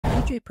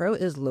Djay Pro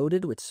is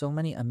loaded with so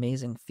many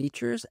amazing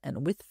features,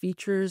 and with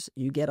features,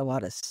 you get a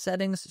lot of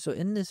settings. So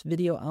in this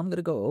video, I'm going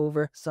to go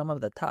over some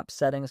of the top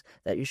settings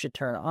that you should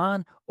turn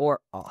on or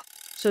off.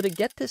 So to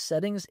get to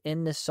settings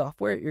in this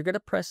software, you're going to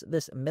press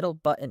this middle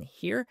button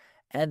here,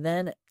 and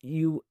then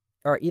you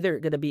are either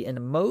going to be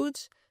in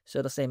modes. So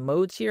it'll say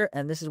modes here,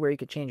 and this is where you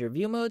could change your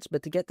view modes,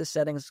 but to get the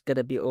settings, going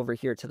to be over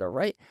here to the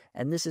right,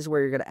 and this is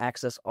where you're going to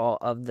access all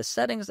of the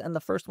settings. And the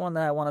first one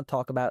that I want to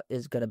talk about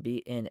is going to be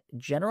in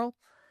general.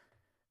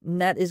 And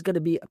that is going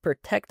to be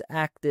protect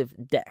active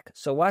deck.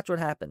 So watch what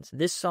happens.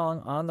 This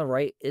song on the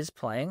right is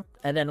playing,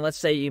 and then let's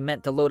say you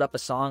meant to load up a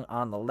song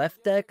on the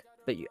left deck,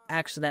 but you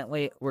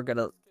accidentally were going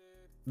to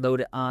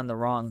load it on the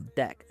wrong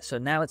deck. So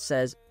now it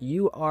says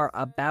you are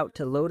about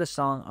to load a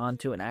song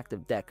onto an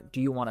active deck. Do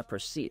you want to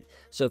proceed?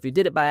 So if you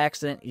did it by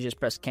accident, you just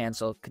press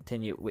cancel,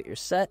 continue with your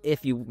set.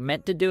 If you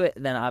meant to do it,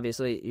 then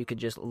obviously you could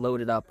just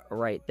load it up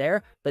right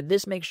there. But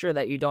this makes sure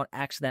that you don't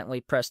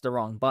accidentally press the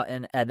wrong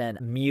button and then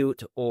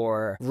mute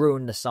or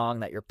ruin the song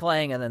that you're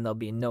playing, and then there'll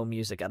be no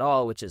music at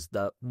all, which is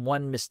the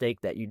one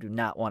mistake that you do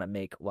not want to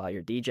make while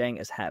you're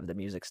DJing, is have the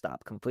music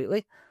stop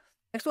completely.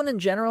 Next one in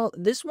general,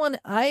 this one,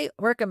 I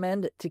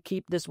recommend to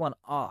keep this one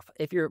off.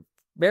 If you're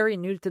very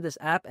new to this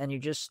app and you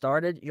just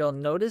started, you'll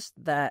notice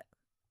that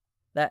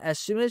as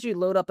soon as you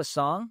load up a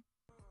song,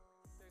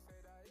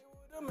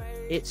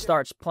 it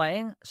starts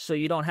playing, so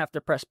you don't have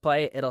to press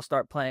play. It'll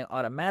start playing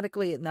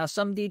automatically. Now,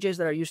 some DJs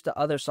that are used to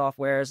other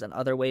softwares and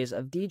other ways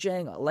of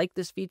DJing like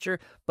this feature,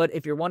 but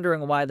if you're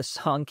wondering why the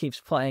song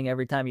keeps playing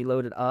every time you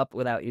load it up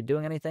without you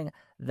doing anything,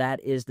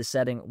 that is the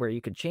setting where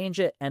you could change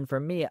it. And for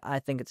me, I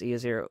think it's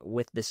easier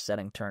with this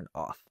setting turned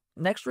off.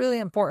 Next really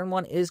important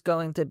one is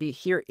going to be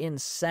here in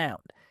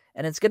sound,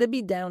 and it's going to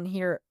be down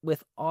here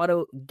with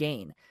auto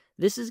gain.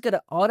 This is going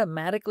to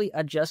automatically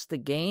adjust the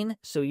gain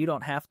so you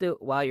don't have to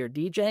while you're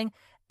DJing.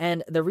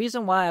 And the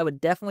reason why I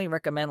would definitely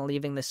recommend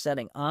leaving this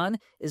setting on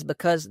is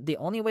because the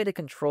only way to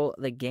control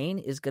the gain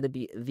is going to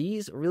be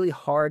these really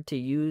hard to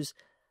use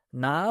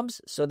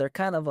knobs. So they're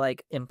kind of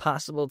like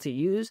impossible to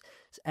use.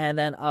 And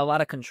then a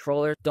lot of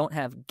controllers don't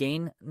have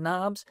gain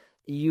knobs.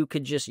 You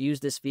could just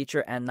use this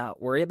feature and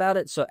not worry about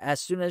it. So as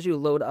soon as you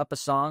load up a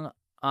song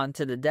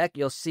onto the deck,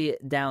 you'll see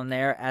it down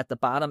there at the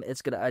bottom.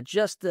 It's going to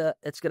adjust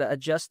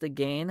the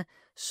gain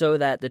so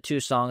that the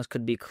two songs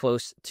could be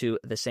close to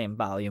the same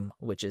volume,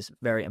 which is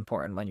very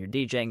important when you're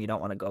DJing. You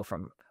don't want to go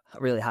from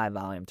really high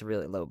volume to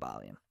really low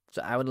volume.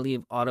 So I would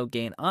leave auto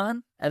gain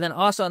on. And then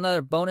also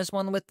another bonus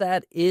one with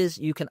that is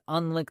you can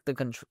unlink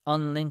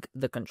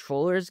the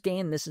controller's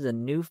gain. This is a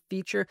new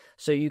feature,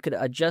 so you could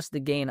adjust the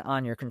gain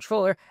on your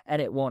controller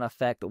and it won't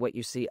affect what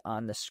you see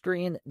on the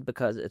screen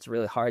because it's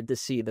really hard to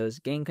see those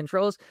gain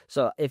controls.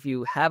 So if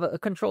you have a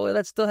controller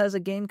that still has a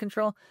gain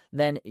control,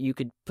 then you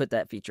could put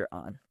that feature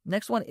on.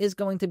 Next one is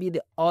going to be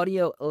the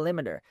audio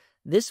limiter.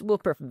 This will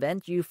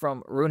prevent you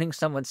from ruining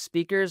someone's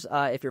speakers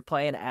if you're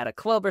playing at a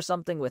club or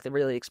something with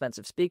really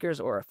expensive speakers,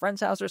 or a friend's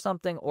house or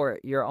something, or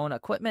your own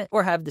equipment,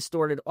 or have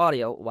distorted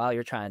audio while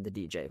you're trying to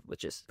DJ,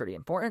 which is pretty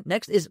important.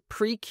 Next is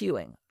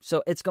pre-queuing.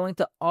 So it's going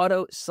to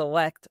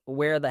auto-select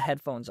where the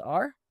headphones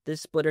are.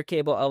 This splitter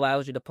cable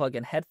allows you to plug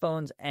in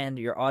headphones and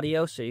your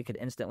audio, so you could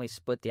instantly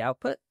split the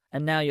output.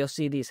 And now you'll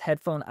see these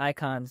headphone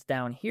icons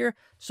down here.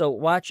 So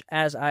watch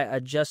as I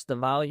adjust the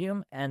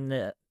volume and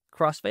the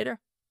crossfader.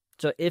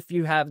 So if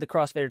you have the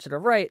crossfader to the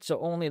right, so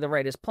only the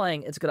right is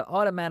playing, it's going to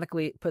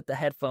automatically put the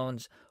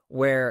headphones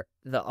where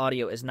the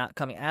audio is not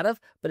coming out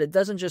of. But it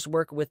doesn't just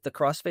work with the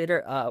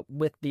crossfader.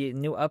 With the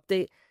new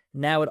update,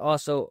 now it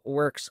also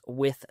works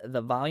with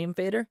the volume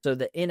fader. So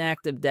the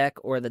inactive deck,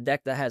 or the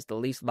deck that has the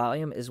least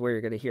volume, is where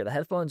you're going to hear the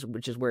headphones,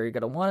 which is where you're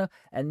going to want to.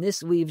 And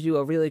this leaves you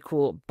a really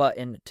cool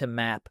button to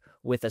map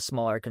with a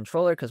smaller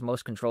controller, because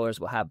most controllers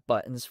will have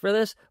buttons for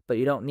this, but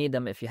you don't need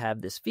them if you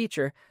have this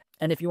feature.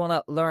 And if you want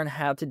to learn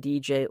how to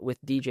DJ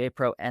with Djay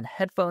Pro and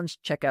headphones,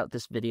 check out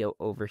this video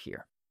over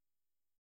here.